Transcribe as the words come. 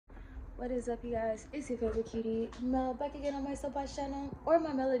What is up, you guys? It's your favorite cutie, Mel, back again on my soapbox channel or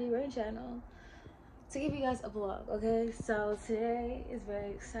my Melody Reyne channel to give you guys a vlog, okay? So today is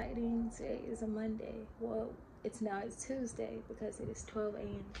very exciting. Today is a Monday. Well, it's Tuesday because it is 12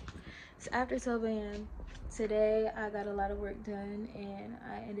 a.m. It's after 12 a.m. Today I got a lot of work done and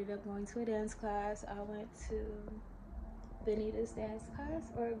I ended up going to a dance class. I went to Benita's dance class,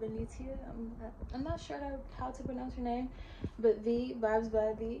 or Benitia. I'm not sure how to pronounce her name, but V, Vibes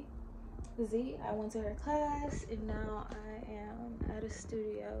by V. Z. I went to her class and now I am at a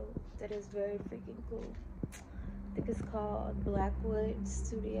studio that is very freaking cool. I think it's called Blackwood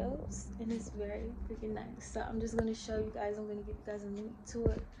Studios and it's very freaking nice. So I'm just gonna show you guys. I'm gonna give you guys a link to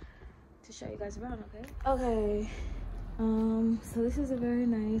it to show you guys around, okay? So this is a very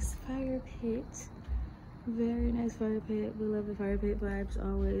nice fire pit. Very nice fire pit. We love the fire pit vibes.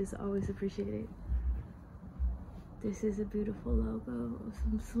 Always appreciate it. This is a beautiful logo of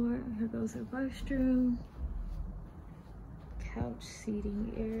some sort. Here goes our restroom. Couch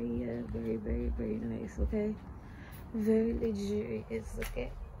seating area. Very nice, okay? Very luxurious,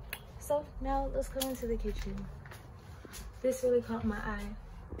 okay? So now let's go into the kitchen. This really caught my eye.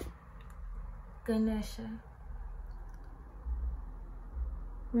 Ganesha.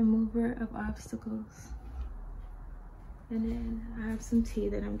 Remover of obstacles. And then I have some tea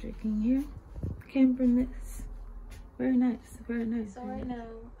that I'm drinking here. Can't bring this. Very nice, very nice. So right now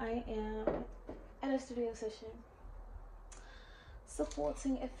I am at a studio session,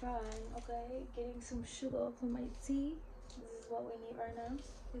 supporting a friend, okay? Getting some sugar for my tea. This is what we need right now.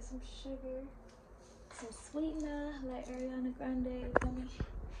 Get some sugar, some sweetener, like Ariana Grande, let me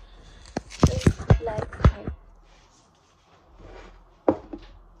just like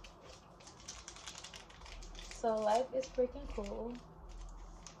So life is freaking cool.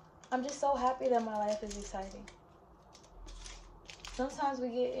 I'm just so happy that my life is exciting. Sometimes we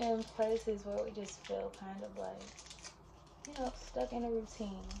get in places where we just feel kind of like, you know, stuck in a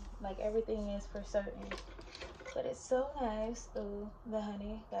routine. Like everything is for certain. But it's so nice. Ooh, the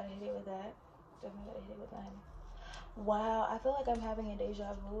honey. Gotta hit it with that. Definitely gotta hit it with the honey. Wow, I feel like I'm having a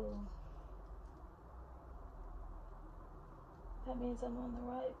deja vu. That means I'm on the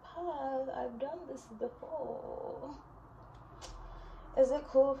right path. I've done this before. Is it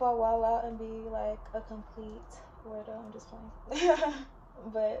cool if I wild out and be like a complete weirdo? I'm just playing.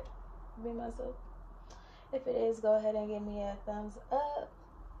 But be myself. If it is, go ahead and give me a thumbs up.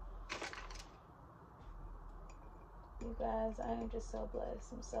 You guys, I am just so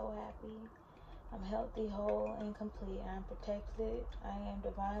blessed. I'm so happy. I'm healthy, whole, and complete. I am protected. I am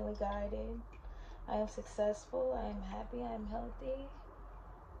divinely guided. I am successful. I am happy. I am healthy.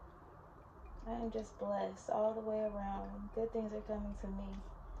 I am just blessed all the way around. Good things are coming to me.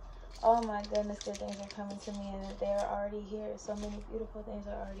 Oh my goodness, good things are coming to me and they're already here. So many beautiful things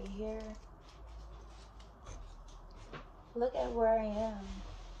are already here. Look at where I am.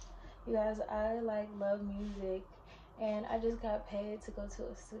 You guys, I like love music and I just got paid to go to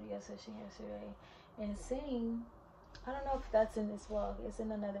a studio session yesterday and sing. I don't know if that's in this vlog. It's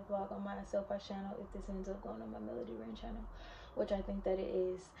in another vlog on my soapbox channel if this ends up going on my Melody Reyne channel, which I think that it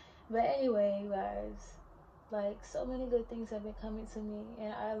is. But anyway, you guys, like so many good things have been coming to me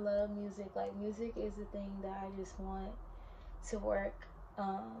and I love music. Like music is the thing that I just want to work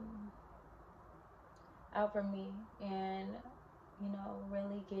out for me and, you know,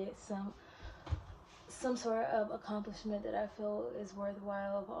 really get some sort of accomplishment that I feel is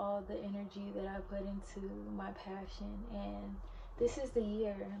worthwhile of all the energy that I put into my passion. And this is the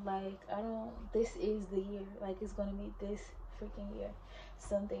year. Like this is the year. Like it's gonna be this freaking year.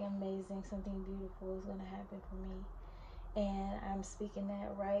 Something amazing, something beautiful is gonna happen for me. And I'm speaking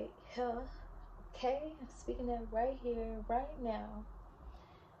that right here. Okay? I'm speaking that right here, right now.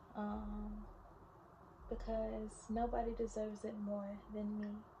 Because nobody deserves it more than me.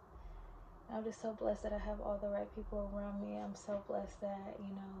 I'm just so blessed that I have all the right people around me. I'm so blessed that,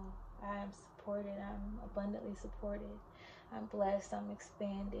 you know, I am supported. I'm abundantly supported. I'm blessed. I'm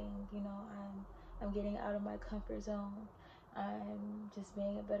expanding. You know, I'm getting out of my comfort zone. I'm just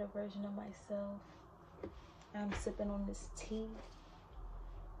being a better version of myself. I'm sipping on this tea.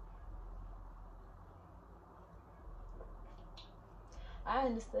 I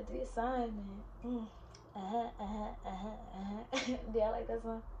understood the assignment. Do y'all like that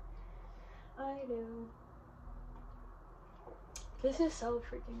song? I do. This is so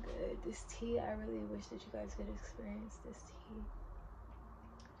freaking good. This tea, I really wish that you guys could experience this tea.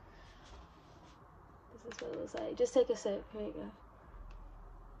 This is what it looks like. Just take a sip. Here you go.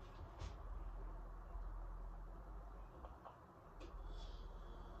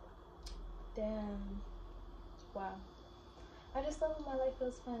 Damn. Wow. I just love when my life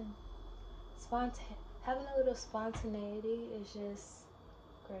feels fun. having a little spontaneity is just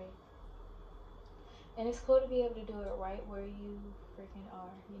great. And it's cool to be able to do it right where you freaking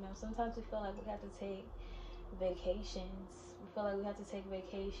are. You know, sometimes we feel like we have to take vacations. We feel like we have to take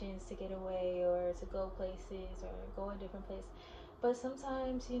vacations to get away or to go places or go a different place. But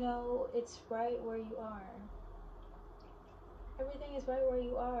sometimes, you know, it's right where you are. Everything is right where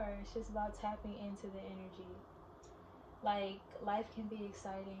you are. It's just about tapping into the energy. Like, life can be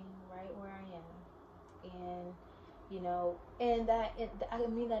exciting right where I am. And, you know, and I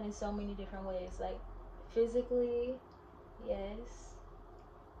mean that in so many different ways. Like, physically, yes,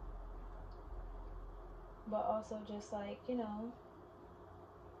 but also just like, you know,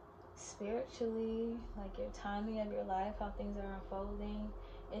 spiritually, like your timing of your life, how things are unfolding.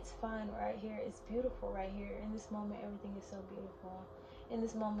 It's fine right here. It's beautiful right here. In this moment, everything is so beautiful. In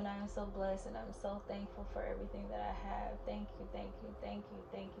this moment, I am so blessed and I'm so thankful for everything that I have. Thank you, thank you, thank you,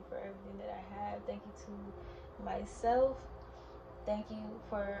 thank you for everything that I have. Thank you to myself. Thank you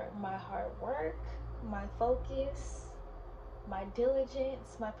for my hard work, my focus, my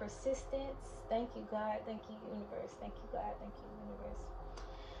diligence, my persistence. Thank you, God. Thank you, universe. Thank you, God. Thank you, universe.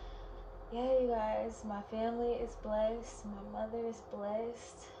 Yeah, you guys, my family is blessed. My mother is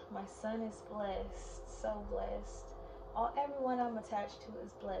blessed. My son is blessed. So blessed. Everyone I'm attached to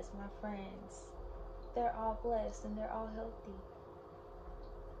is blessed. My friends, they're all blessed and they're all healthy.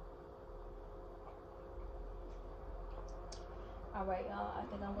 All right, y'all, I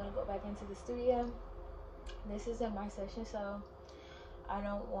think I'm gonna go back into the studio. This isn't my session, so I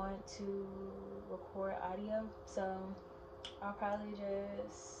don't want to record audio, so I'll probably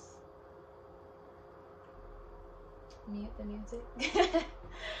just mute the music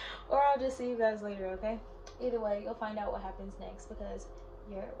or I'll just see you guys later, okay? Either way, you'll find out what happens next because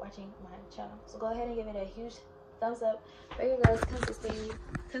you're watching my channel. So go ahead and give it a huge thumbs up for you guys.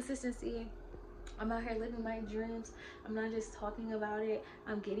 Consistency. I'm out here living my dreams. I'm not just talking about it.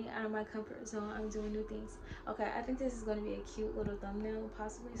 I'm getting out of my comfort zone. I'm doing new things. Okay, I think this is going to be a cute little thumbnail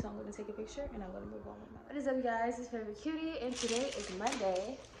possibly, so I'm going to take a picture and I'm going to move on with my life. What is up, you guys? It's Favorite Cutie and today is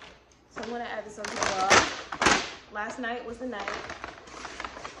Monday, so I'm going to add this on to the vlog. Last night was the night.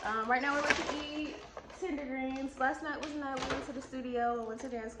 Right now we're about to eat tender greens. Last night was the night we went to the studio, went to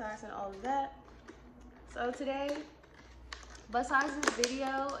dance class and all of that. So today, besides this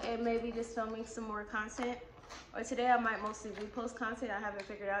video and maybe just filming some more content, or today I might mostly repost content. I haven't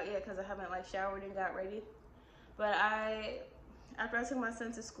figured out yet because I haven't like showered and got ready. But after I took my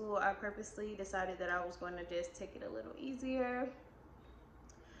son to school, I purposely decided that I was going to just take it a little easier,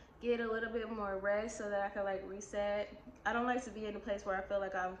 get a little bit more rest so that I could like reset. I don't like to be in a place where I feel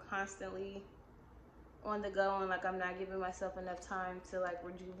like I'm constantly on the go and like I'm not giving myself enough time to like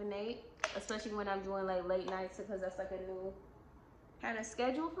rejuvenate, especially when I'm doing like late nights, because that's like a new kind of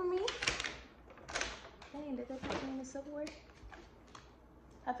schedule for me. Dang, did they put me in the subway?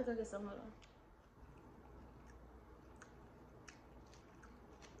 I have to go get some.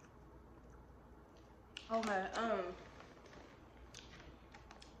 Hold on. Okay,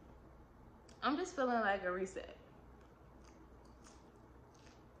 I'm just feeling like a reset.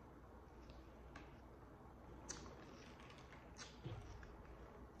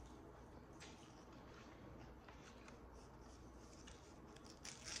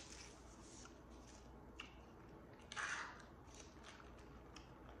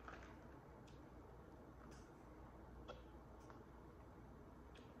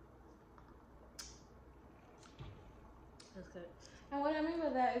 That's good. And what I mean by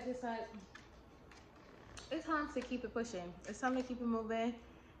that is just like, it's time to keep it pushing. It's time to keep it moving.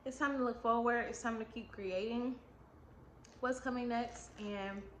 It's time to look forward. It's time to keep creating what's coming next.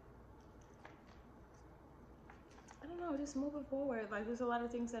 And I don't know, just moving forward. Like, there's a lot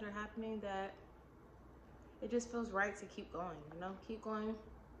of things that are happening that it just feels right to keep going, you know? Keep going,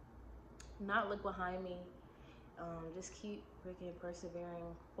 not look behind me. Just keep freaking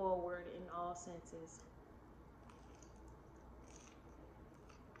persevering forward in all senses.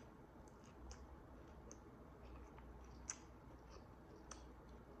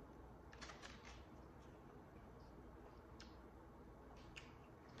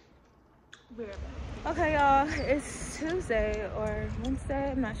 Okay, y'all, it's Tuesday or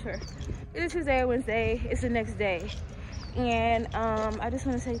Wednesday, I'm not sure. Either Tuesday or Wednesday. It's the next day, and I just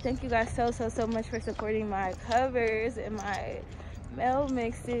want to say thank you guys so much for supporting my covers and my mail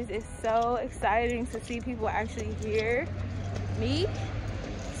mixes. It's so exciting to see people actually hear me.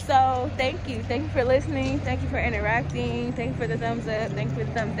 So thank you for listening, thank you for interacting, thank you for the thumbs up, thank you for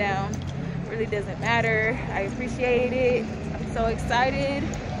the thumbs down. It really doesn't matter. I appreciate it. I'm so excited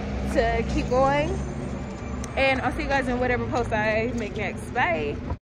to keep going, and I'll see you guys in whatever post I make next. Bye.